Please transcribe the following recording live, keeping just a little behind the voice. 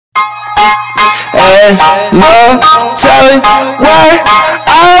Ain't no telling where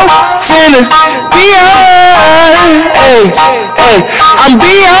I'm finna be on. Hey, hey, I'm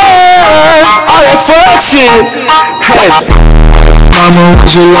beyond all that fuck shit. Hey. Mama, would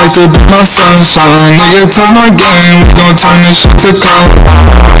you like to be my sunshine? Nigga, take my game, we gon' turn this shit to cold.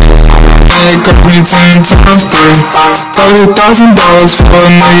 It cost me 10 times 3, $30,000 for a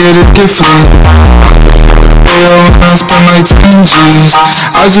nigga to get free. Yeah, when I spend like 10 G's,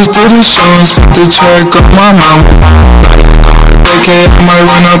 I just did a show and spent the check on my mama. AK, I might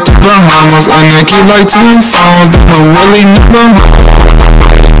run out the Bahamas, and then keep like 10 phones, but I really never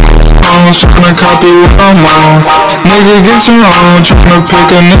tryna copy what I'm on. Nigga, get your own, tryna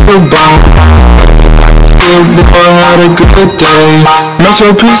pick a nigga bone. Good boy had a good day. Met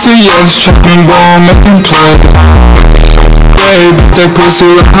your PCS, trapping ball, making play. Yeah, beat that pussy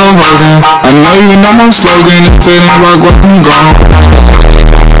with no holding. I know you know my slogan, if it ain't rock, what I'm gone.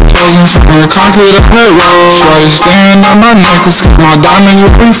 Chosen from the concrete up that road. Shorty staring at my neck, cause my diamonds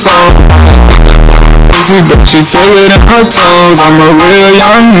really fall. But she feel it in her toes. I'm a real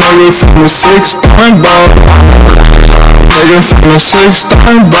young nigga from the 6-point ball. Nigga from the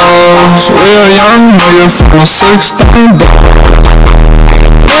 6-point balls. Real young nigga from the 6-point ball.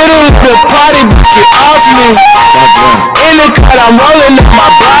 Middle of the party, bitch, get off me. In the cut, I'm rolling up my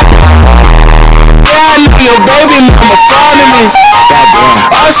block. Yeah, I know your baby mama fawning me.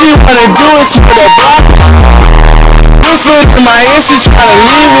 All she wanna do is smoke that block. Put foot in my ear, she tryna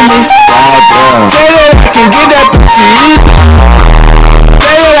leave with me. Tell her I can get that pussy easy.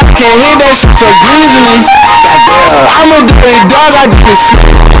 Tell her I can hit that shit so greasily. I'm a dirty dog, I get it.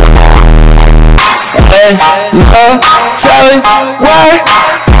 Hey, no telling where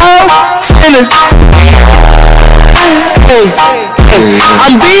I'm finna. Hey, hey,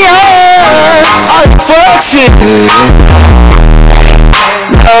 I'm beyond all the fuck shit.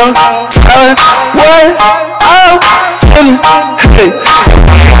 No telling where I'm finna.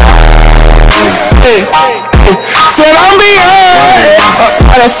 Hey, hey, hey, said I'm beyond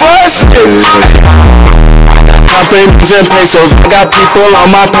all that fuck shit. I pay these in pesos, I got people on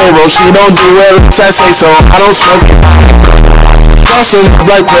my payroll. She don't do it unless I say so, I don't smoke it. Saucing up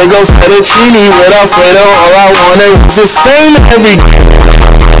like Prego, fettuccine with Alfredo. All I wanted was a fame every day.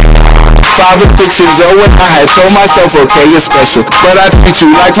 5 or 6 years old when I had told myself, okay, you're special, but I treat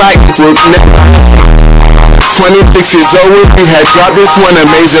you like my equal. 26 years old, we had dropped this one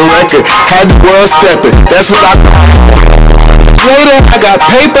amazing record. Had the world stepping, that's what I later, I got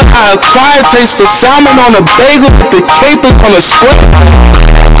paper, I acquired taste for salmon on a bagel with the capers on a square.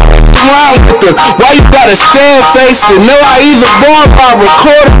 Why you gotta stand face to know I either born by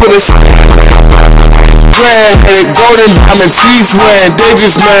recorded with a brand and golden diamond teeth wearing. They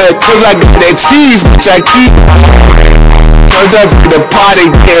just mad cause I got that cheese, bitch, I keep. Turned up at the party,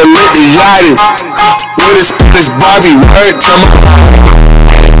 getting lit the yachty. With a Spanish Barbie, word to my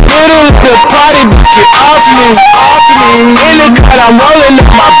middle of the party, bitch, get off me. In the cut, I'm rolling up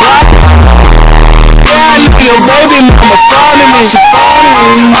my block. Yeah, I know your baby mama fawning me.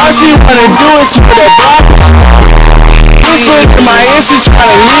 All she wanna do is smoke that block. Put foot in my ear, she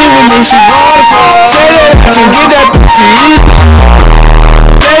tryna leave with me. She going for it. Tell her I can get that pussy easy.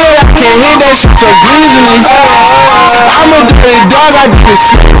 Tell her I can hit that shit so greasily. I'm a dirty dog, I get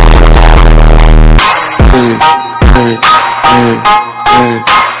it. Hey, hey, hey, hey,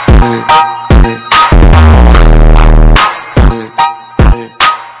 hey.